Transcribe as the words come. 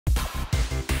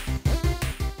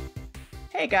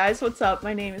Hey guys, what's up?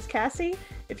 My name is Cassie.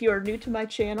 If you are new to my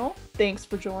channel, thanks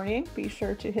for joining. Be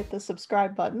sure to hit the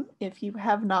subscribe button if you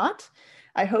have not.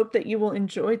 I hope that you will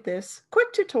enjoy this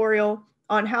quick tutorial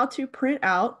on how to print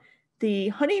out the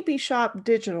Honeybee Shop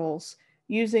digitals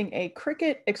using a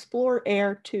Cricut Explore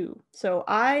Air 2. So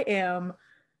I am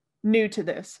new to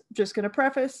this. Just going to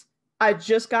preface, I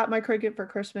just got my Cricut for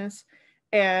Christmas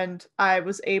and I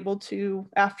was able to,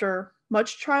 after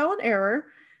much trial and error,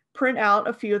 print out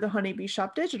a few of the Honeybee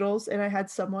Shop digitals, and I had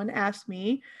someone ask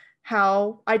me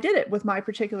how I did it with my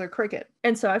particular Cricut.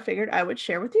 And so I figured I would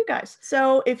share with you guys.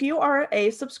 So if you are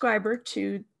a subscriber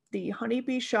to the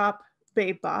Honeybee Shop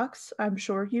Babe Box, I'm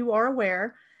sure you are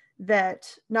aware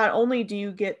that not only do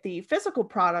you get the physical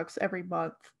products every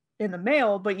month in the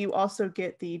mail, but you also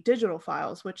get the digital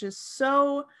files, which is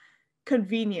so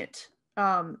convenient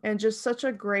and just such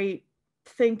a great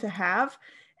thing to have.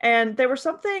 And there was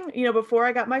something, before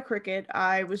I got my Cricut,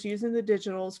 I was using the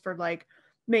digitals for like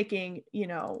making,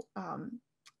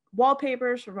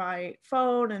 wallpapers for my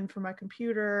phone and for my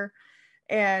computer.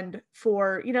 And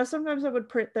for, sometimes I would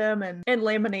print them and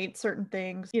laminate certain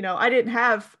things. I didn't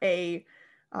have a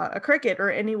Cricut or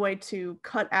any way to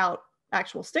cut out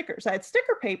actual stickers. I had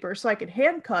sticker paper so I could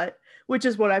hand cut, which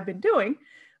is what I've been doing.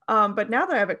 But now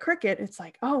that I have a Cricut, it's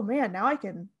like, oh man, now I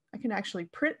can actually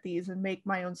print these and make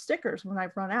my own stickers when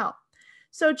I've run out.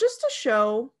 So just to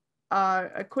show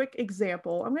a quick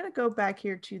example, I'm going to go back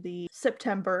here to the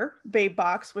September Babe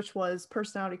Box, which was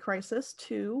Personality Crisis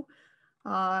 2.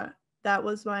 That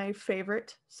was my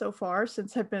favorite so far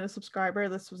since I've been a subscriber.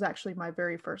 This was actually my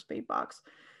very first Babe Box.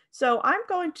 So I'm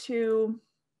going to,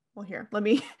 well here,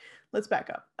 let's back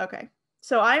up. Okay,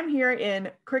 so I'm here in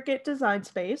Cricut Design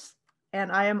Space, and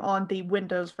I am on the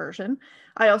Windows version.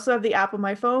 I also have the app on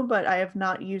my phone, but I have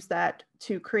not used that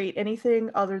to create anything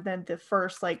other than the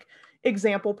first like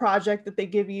example project that they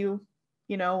give you,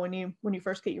 when you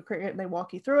first get your Cricut and they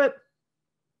walk you through it.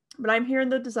 But I'm here in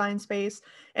the design space,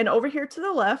 and over here to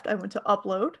the left, I went to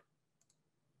upload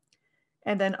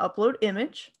and then upload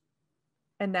image.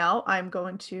 And now I'm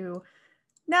going to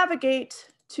navigate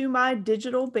to my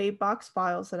digital Babe Box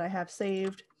files that I have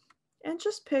saved and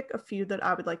just pick a few that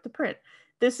I would like to print.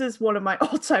 This is one of my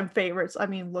all-time favorites. I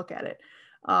mean, look at it.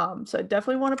 So I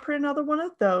definitely want to print another one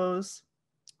of those.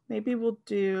 Maybe we'll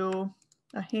do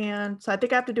a hand. So I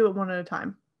think I have to do it one at a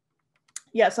time.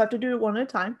 Yes, I have to do it one at a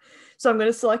time. So I'm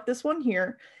going to select this one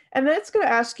here. And then it's going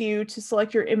to ask you to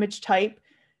select your image type.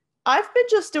 I've been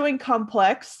just doing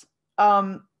complex.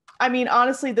 I mean,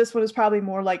 honestly, this one is probably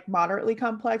more like moderately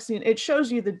complex. It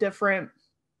shows you the different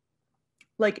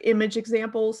like image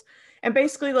examples. And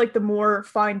basically like the more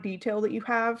fine detail that you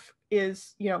have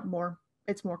is,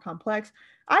 it's more complex.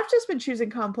 I've just been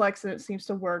choosing complex and it seems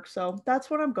to work. So that's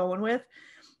what I'm going with.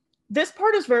 This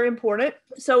part is very important.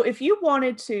 So if you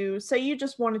wanted to, say you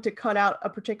just wanted to cut out a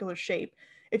particular shape,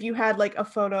 if you had like a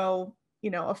photo,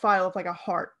 a file of like a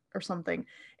heart or something,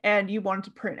 and you wanted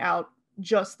to print out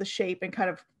just the shape and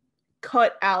kind of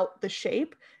cut out the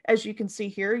shape, as you can see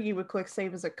here, you would click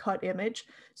save as a cut image.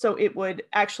 So it would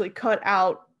actually cut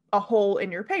out a hole in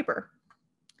your paper.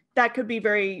 That could be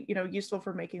very, useful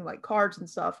for making like cards and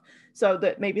stuff, so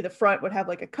that maybe the front would have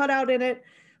like a cutout in it.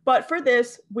 But for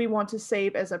this, we want to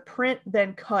save as a print,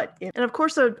 then cut in. And of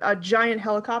course, a giant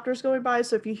helicopter is going by.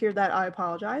 So if you hear that, I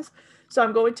apologize. So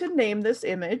I'm going to name this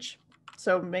image.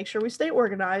 So make sure we stay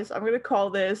organized. I'm going to call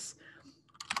this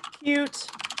Cute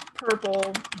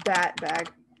Purple Bat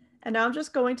Bag. And now I'm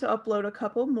just going to upload a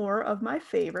couple more of my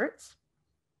favorites.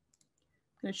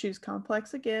 I'm going to choose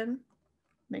complex again.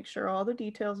 Make sure all the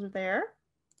details are there.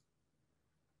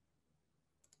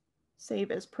 Save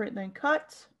as print, then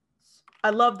cut. I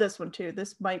love this one too.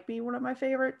 This might be one of my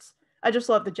favorites. I just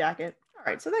love the jacket. All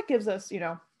right, so that gives us,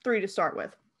 3 to start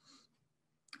with.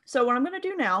 So what I'm going to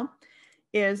do now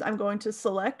is I'm going to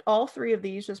select all 3 of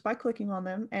these just by clicking on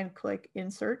them and click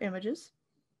Insert Images.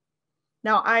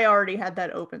 Now I already had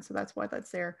that open, so that's why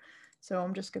that's there. So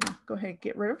I'm just going to go ahead and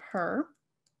get rid of her.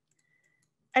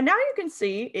 And now you can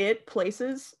see it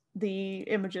places the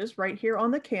images right here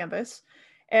on the canvas.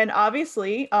 And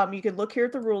obviously, you can look here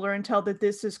at the ruler and tell that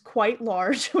this is quite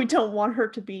large. We don't want her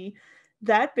to be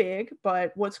that big,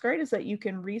 but what's great is that you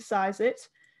can resize it.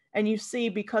 And you see,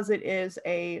 because it is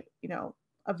a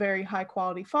very high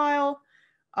quality file,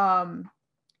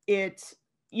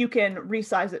 you can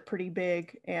resize it pretty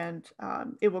big, and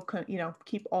it will,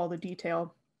 keep all the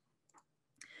detail.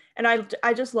 And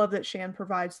I just love that Shan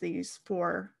provides these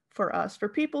for us, for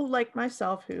people like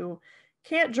myself who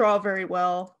can't draw very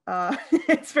well.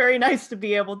 It's very nice to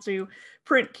be able to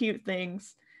print cute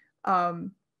things.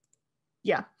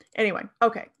 Yeah. Anyway,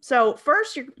 okay. So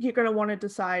first you're going to want to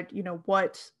decide, you know,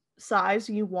 what size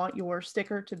you want your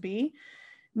sticker to be.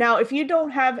 Now, if you don't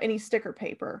have any sticker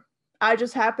paper, I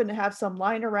just happen to have some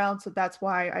lying around, so that's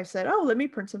why I said, oh, let me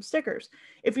print some stickers.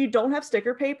 If you don't have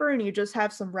sticker paper and you just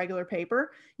have some regular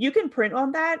paper, you can print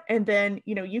on that, and then,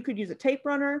 you know, you could use a tape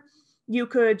runner. You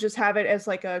could just have it as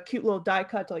like a cute little die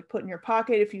cut to like put in your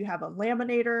pocket. If you have a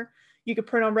laminator, you could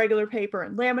print on regular paper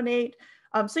and laminate.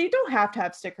 So you don't have to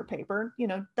have sticker paper. You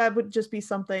know, that would just be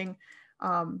something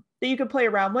that you could play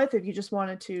around with if you just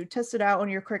wanted to test it out on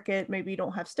your Cricut. Maybe you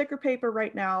don't have sticker paper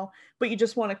right now, but you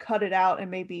just want to cut it out and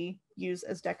maybe use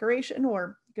as decoration,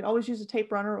 or you can always use a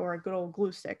tape runner or a good old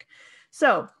glue stick.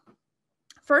 So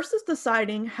first is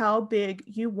deciding how big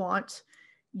you want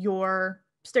your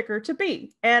sticker to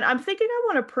be. And I'm thinking I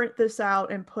want to print this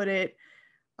out and put it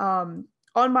on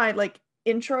my like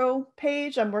intro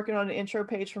page. I'm working on an intro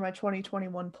page for my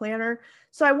 2021 planner.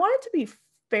 So I want it to be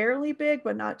fairly big,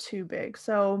 but not too big.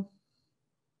 So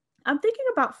I'm thinking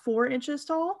about 4 inches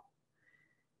tall,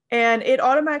 and it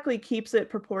automatically keeps it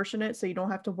proportionate, so you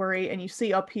don't have to worry. And you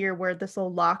see up here where this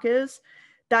little lock is,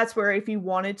 that's where if you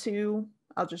wanted to,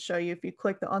 I'll just show you, if you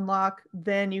click the unlock,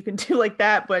 then you can do like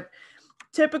that, but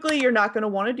typically you're not going to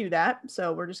want to do that.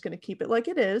 So we're just going to keep it like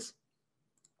it is.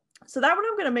 So that one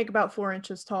I'm going to make about 4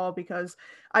 inches tall because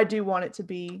I do want it to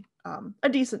be a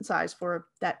decent size for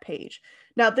that page.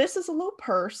 Now this is a little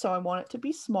purse, so I want it to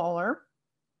be smaller.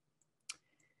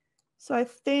 So I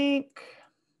think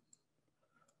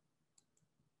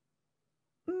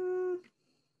about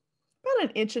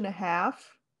 1.5 inches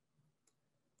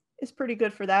is pretty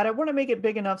good for that. I want to make it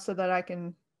big enough so that I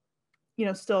can, you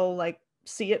know, still like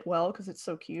see it well because it's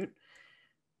so cute.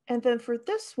 And then for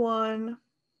this one,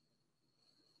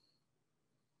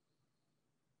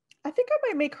 I think I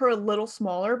might make her a little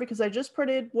smaller because I just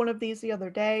printed one of these the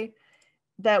other day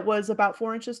that was about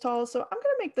 4 inches tall. So I'm going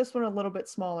to make this one a little bit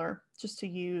smaller just to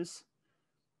use,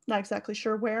 not exactly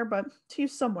sure where, but to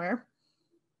use somewhere.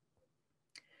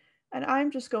 And I'm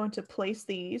just going to place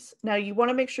these. Now you want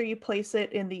to make sure you place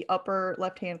it in the upper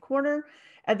left-hand corner.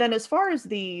 And then as far as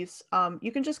these,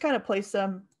 you can just kind of place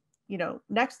them, you know,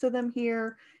 next to them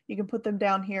here. You can put them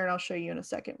down here, and I'll show you in a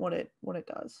second what it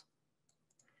does.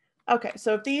 Okay,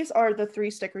 so if these are the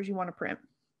 3 stickers you want to print.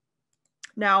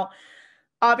 Now,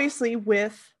 obviously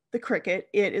with the Cricut,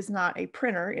 it is not a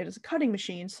printer, it is a cutting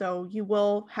machine. So you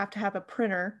will have to have a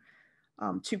printer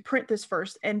to print this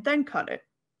first and then cut it.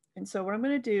 And so what I'm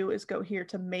going to do is go here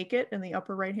to make it in the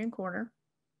upper right-hand corner.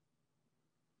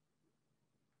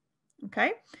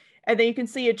 Okay, and then you can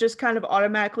see it just kind of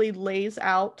automatically lays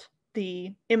out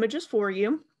the images for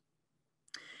you.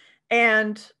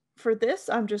 And for this,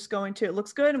 I'm just going to, it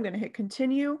looks good, I'm going to hit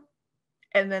continue.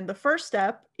 And then the first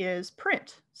step is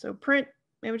print. So print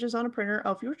images on a printer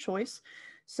of your choice.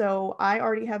 So I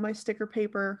already have my sticker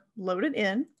paper loaded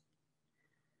in.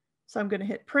 So I'm going to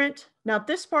hit print. Now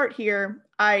this part here,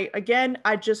 I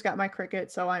just got my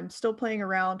Cricut, so I'm still playing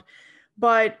around,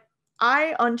 but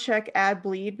I uncheck add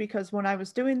bleed because when I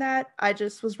was doing that, I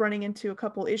just was running into a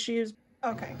couple issues.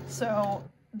 Okay, so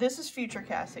this is future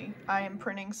Cassie. I am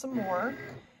printing some more.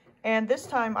 And this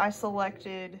time I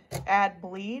selected add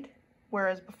bleed,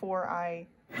 whereas before I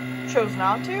chose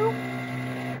not to.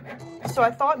 So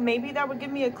I thought maybe that would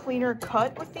give me a cleaner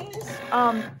cut with these.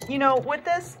 You know, with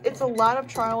this, it's a lot of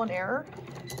trial and error.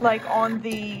 Like on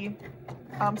the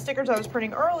stickers I was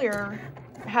printing earlier,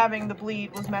 having the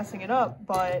bleed was messing it up,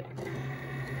 but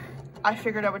I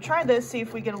figured I would try this, see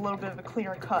if we get a little bit of a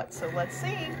cleaner cut. So let's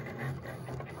see.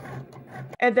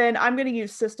 And then I'm going to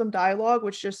use system dialog,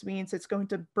 which just means it's going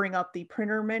to bring up the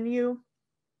printer menu,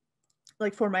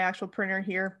 like for my actual printer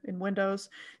here in Windows.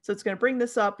 So it's going to bring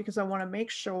this up because I want to make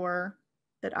sure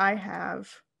that I have.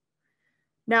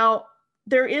 Now,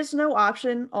 there is no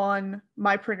option on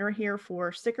my printer here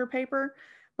for sticker paper,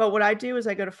 but what I do is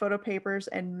I go to photo papers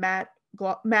and matte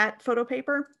photo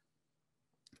paper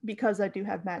because I do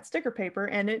have matte sticker paper,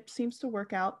 and it seems to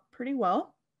work out pretty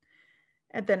well.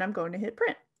 And then I'm going to hit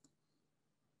print.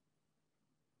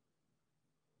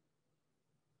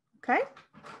 Okay,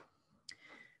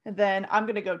 and then I'm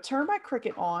going to go turn my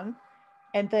Cricut on,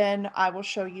 and then I will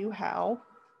show you how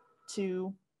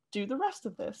to do the rest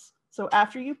of this. So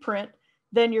after you print,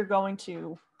 then you're going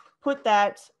to put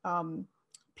that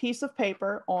piece of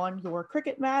paper on your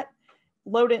Cricut mat,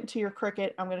 load it into your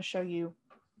Cricut. I'm going to show you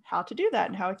how to do that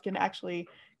and how it can actually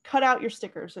cut out your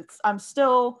stickers. I'm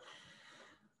still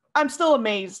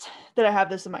amazed that I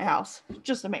have this in my house.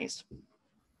 Just amazed.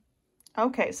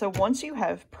 Okay, so once you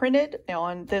have printed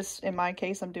on this, in my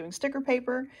case, I'm doing sticker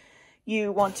paper,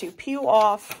 you want to peel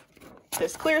off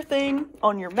this clear thing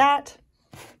on your mat,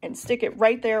 and stick it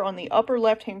right there on the upper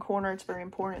left-hand corner. It's very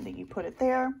important that you put it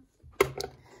there.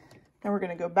 Now we're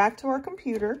going to go back to our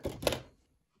computer.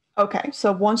 Okay,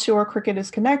 so once your Cricut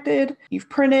is connected, you've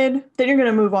printed, then you're going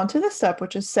to move on to this step,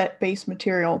 which is set base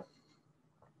material.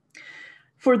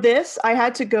 For this, I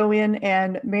had to go in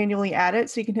and manually add it,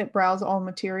 so you can hit browse all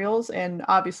materials, and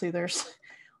obviously there's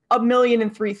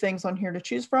 1,000,003 things on here to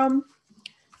choose from.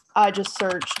 I just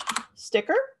searched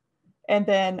sticker, and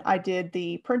then I did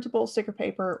the printable sticker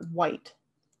paper white,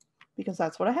 because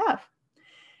that's what I have.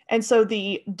 And so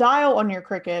the dial on your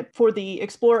Cricut for the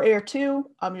Explorer Air 2,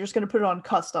 you're just going to put it on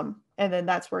custom. And then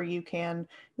that's where you can,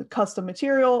 the custom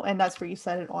material, and that's where you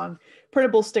set it on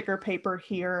printable sticker paper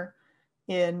here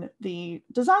in the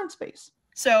design space.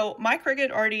 So my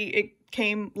Cricut it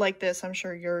came like this. I'm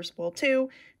sure yours will too.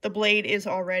 The blade is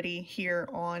already here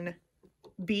on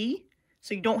B,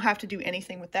 so you don't have to do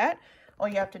anything with that. All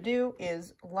you have to do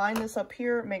is line this up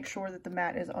here, make sure that the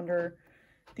mat is under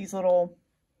these little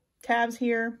tabs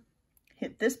here,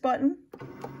 hit this button.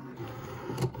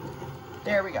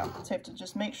 There we go. So you have to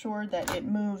just make sure that it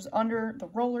moves under the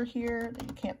roller here, that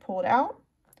you can't pull it out,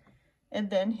 and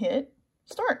then hit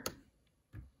start.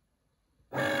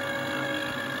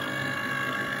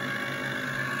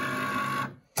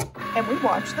 And we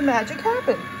watch the magic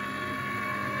happen.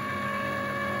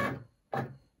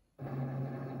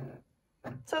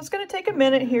 So it's going to take a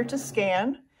minute here to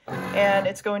scan, and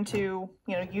it's going to,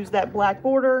 use that black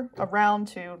border around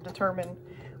to determine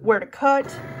where to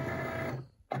cut.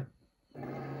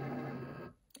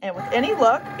 And with any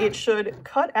luck, it should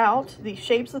cut out the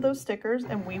shapes of those stickers,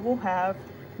 and we will have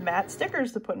matte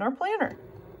stickers to put in our planner.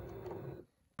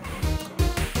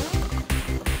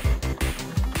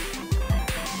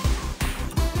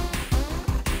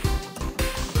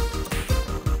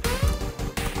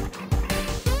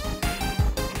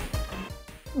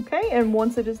 Okay, and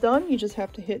once it is done, you just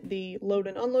have to hit the load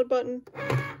and unload button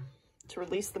to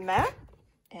release the mat,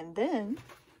 and then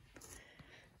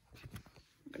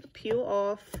I'm going to peel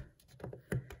off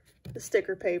the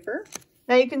sticker paper.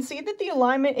 Now you can see that the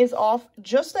alignment is off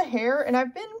just a hair, and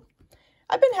I've been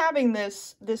having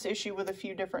this issue with a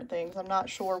few different things. I'm not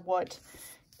sure what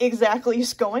exactly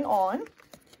is going on.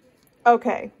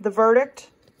 Okay, the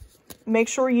verdict: make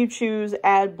sure you choose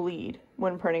add bleed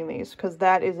when printing these, because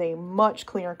that is a much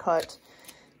cleaner cut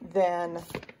than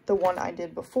the one I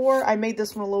did before. I made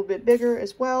this one a little bit bigger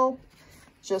as well,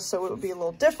 just so it would be a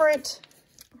little different.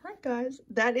 All right, guys,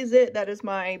 that is it. That is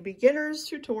my beginner's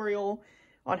tutorial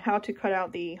on how to cut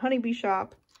out the Honeybee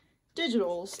Shop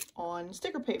digitals on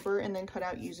sticker paper and then cut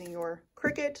out using your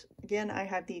Cricut. Again, I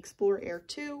have the Explorer Air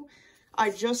 2.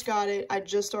 I just got it. I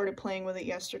just started playing with it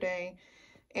yesterday,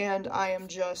 and I'm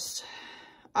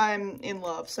in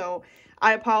love. So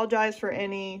I apologize for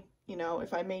any,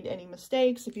 if I made any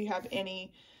mistakes. If you have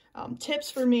any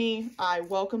tips for me, I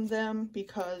welcome them,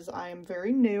 because I am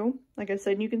very new. Like I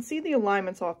said, you can see the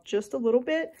alignment's off just a little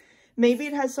bit. Maybe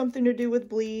it has something to do with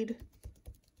bleed,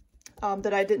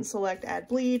 that I didn't select add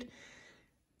bleed.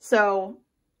 So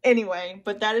anyway,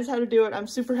 but that is how to do it. I'm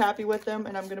super happy with them,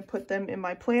 and I'm going to put them in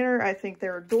my planner. I think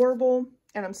they're adorable,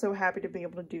 and I'm so happy to be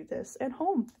able to do this at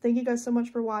home. Thank you guys so much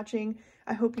for watching.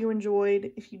 I hope you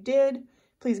enjoyed. If you did,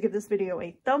 please give this video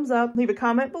a thumbs up. Leave a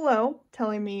comment below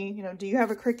telling me, do you have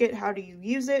a Cricut? How do you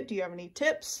use it? Do you have any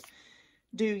tips?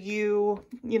 Do you,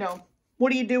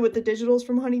 what do you do with the digitals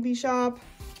from Honeybee Shop?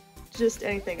 Just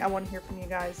anything. I want to hear from you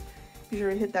guys. Be sure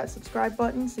to hit that subscribe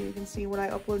button so you can see what I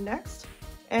upload next.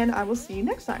 And I will see you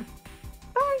next time.